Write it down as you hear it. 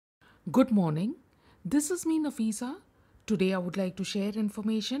Good morning. This is me Nafisa. Today I would like to share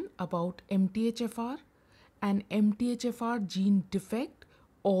information about MTHFR and MTHFR gene defect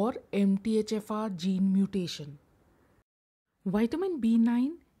or MTHFR gene mutation. Vitamin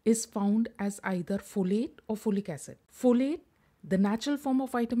B9 is found as either folate or folic acid. Folate, the natural form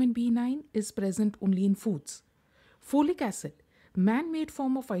of vitamin B9, is present only in foods. Folic acid, man-made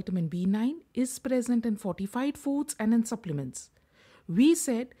form of vitamin B9, is present in fortified foods and in supplements. We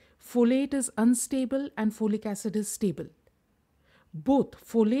said folate is unstable and folic acid is stable. Both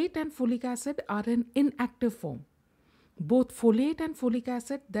folate and folic acid are in inactive form. Both folate and folic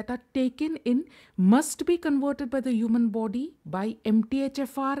acid that are taken in must be converted by the human body by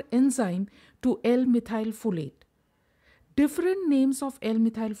MTHFR enzyme to L-methylfolate. Different names of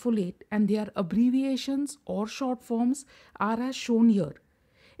L-methylfolate and their abbreviations or short forms are as shown here.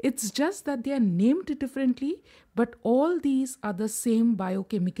 It's just that they are named differently, but all these are the same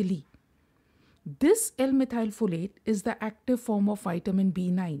biochemically. This L-methylfolate is the active form of vitamin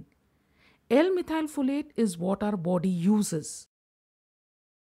B9. L-methylfolate is what our body uses.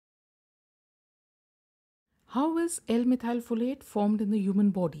 How is L-methylfolate formed in the human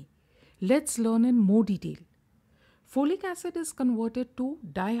body? Let's learn in more detail. Folic acid is converted to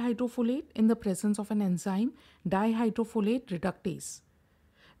dihydrofolate in the presence of an enzyme, dihydrofolate reductase.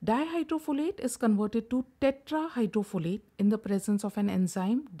 Dihydrofolate is converted to tetrahydrofolate in the presence of an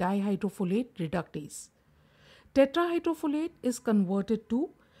enzyme, dihydrofolate reductase. Tetrahydrofolate is converted to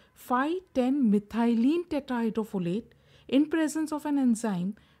 5,10-methylene tetrahydrofolate in presence of an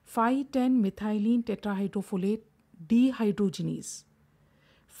enzyme, 5,10-methylene tetrahydrofolate dehydrogenase.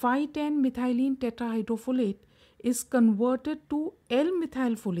 5,10-methylene tetrahydrofolate is converted to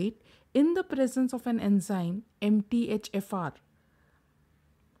L-methylfolate in the presence of an enzyme, MTHFR.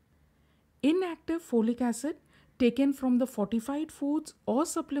 Inactive folic acid taken from the fortified foods or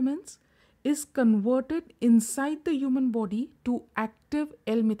supplements is converted inside the human body to active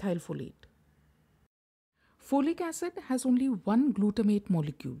L-methylfolate. Folic acid has only one glutamate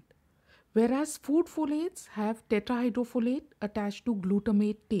molecule, whereas food folates have tetrahydrofolate attached to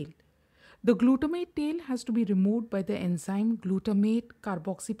glutamate tail. The glutamate tail has to be removed by the enzyme glutamate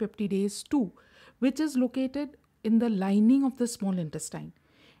carboxypeptidase 2, which is located in the lining of the small intestine.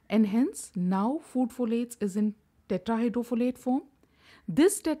 And hence, now food folates is in tetrahydrofolate form.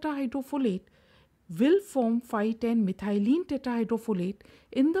 This tetrahydrofolate will form 5,10-methylene tetrahydrofolate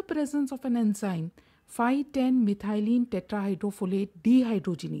in the presence of an enzyme, 5,10-methylene tetrahydrofolate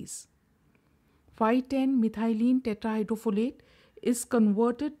dehydrogenase. 5,10-methylene tetrahydrofolate is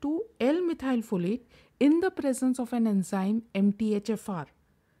converted to L-methylfolate in the presence of an enzyme, MTHFR.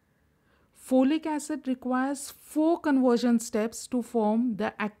 Folic acid requires 4 conversion steps to form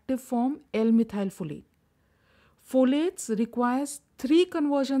the active form L-methylfolate. Folates requires 3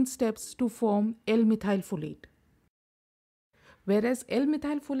 conversion steps to form L-methylfolate. Whereas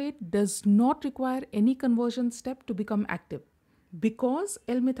L-methylfolate does not require any conversion step to become active. Because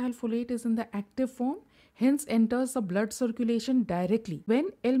L-methylfolate is in the active form, hence enters the blood circulation directly.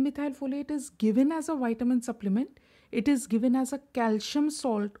 When L-methylfolate is given as a vitamin supplement, it is given as a calcium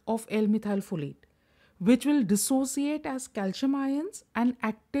salt of L-methylfolate, which will dissociate as calcium ions and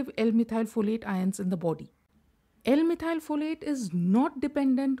active L-methylfolate ions in the body. L-methylfolate is not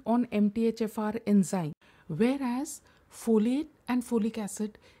dependent on MTHFR enzyme, whereas folate and folic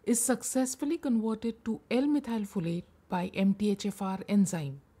acid is successfully converted to L-methylfolate by MTHFR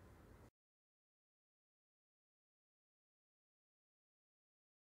enzyme.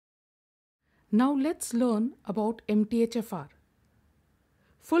 Now let's learn about MTHFR.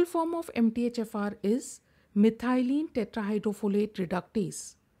 Full form of MTHFR is methylene tetrahydrofolate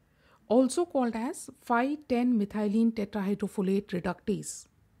reductase, also called as 5,10-methylene tetrahydrofolate reductase.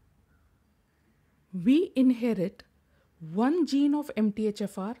 We inherit one gene of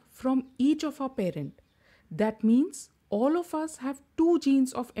MTHFR from each of our parent. That means all of us have 2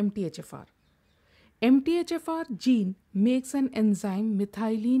 genes of MTHFR. MTHFR gene makes an enzyme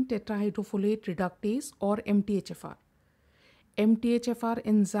methylene tetrahydrofolate reductase or MTHFR. MTHFR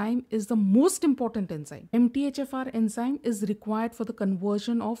enzyme is the most important enzyme. MTHFR enzyme is required for the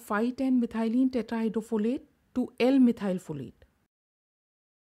conversion of 5,10-methylene tetrahydrofolate to L-methylfolate.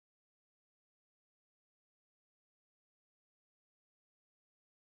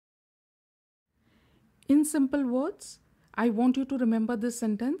 In simple words, I want you to remember this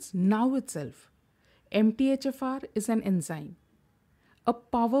sentence now itself. MTHFR is an enzyme, a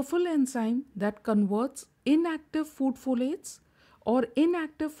powerful enzyme that converts inactive food folates or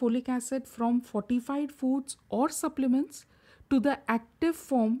inactive folic acid from fortified foods or supplements to the active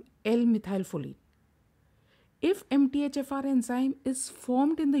form L-methylfolate. If MTHFR enzyme is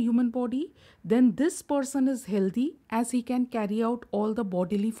formed in the human body, then this person is healthy as he can carry out all the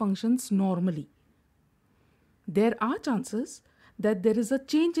bodily functions normally. There are chances that there is a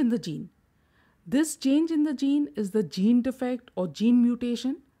change in the gene. This change in the gene is the gene defect or gene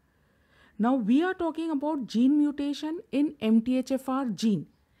mutation. Now we are talking about gene mutation in MTHFR gene.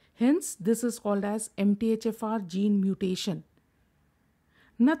 Hence, this is called as MTHFR gene mutation.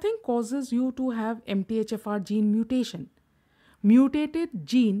 Nothing causes you to have MTHFR gene mutation. Mutated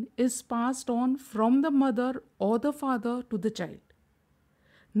gene is passed on from the mother or the father to the child.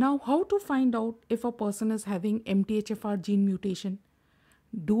 Now, how to find out if a person is having MTHFR gene mutation?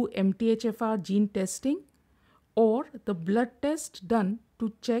 Do MTHFR gene testing or the blood test done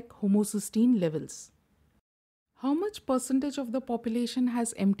to check homocysteine levels. How much percentage of the population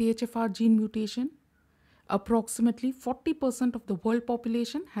has MTHFR gene mutation? Approximately 40% of the world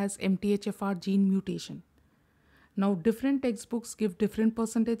population has MTHFR gene mutation. Now, different textbooks give different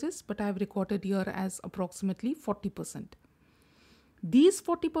percentages, but I have recorded here as approximately 40%. These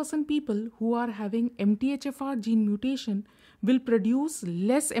 40% people who are having MTHFR gene mutation will produce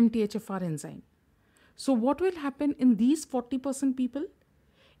less MTHFR enzyme. So what will happen in these 40% people?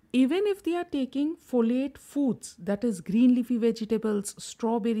 Even if they are taking folate foods, that is green leafy vegetables,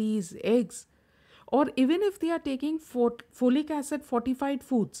 strawberries, eggs, or even if they are taking folic acid fortified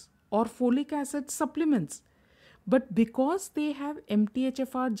foods or folic acid supplements, but because they have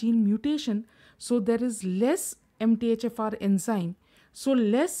MTHFR gene mutation, so there is less MTHFR enzyme, so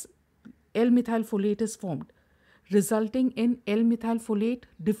less L-methylfolate is formed, resulting in L-methylfolate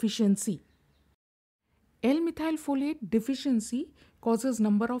deficiency. L-methylfolate deficiency causes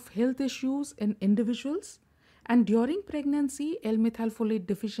number of health issues in individuals, and during pregnancy, L-methylfolate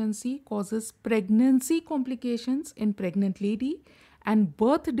deficiency causes pregnancy complications in pregnant lady and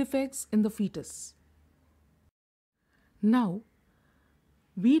birth defects in the fetus. Now,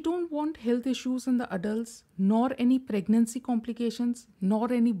 we don't want health issues in the adults, nor any pregnancy complications,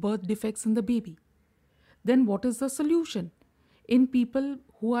 nor any birth defects in the baby. Then what is the solution in people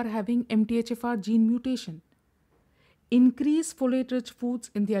who are having MTHFR gene mutation? Increase folate-rich foods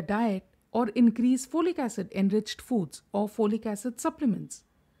in their diet or increase folic acid-enriched foods or folic acid supplements.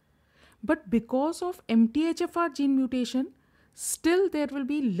 But because of MTHFR gene mutation, still there will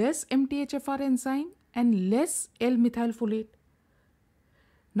be less MTHFR enzyme and less L-methylfolate.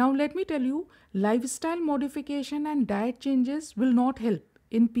 Now let me tell you, lifestyle modification and diet changes will not help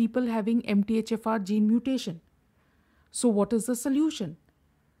in people having MTHFR gene mutation. So what is the solution?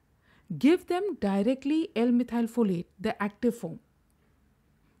 Give them directly L-methylfolate, the active form.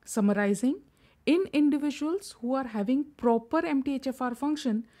 Summarizing, in individuals who are having proper MTHFR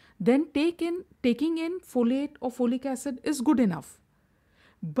function, then taking in folate or folic acid is good enough.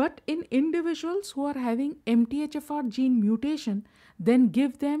 But in individuals who are having MTHFR gene mutation, then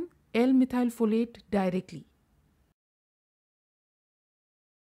give them L-methylfolate directly.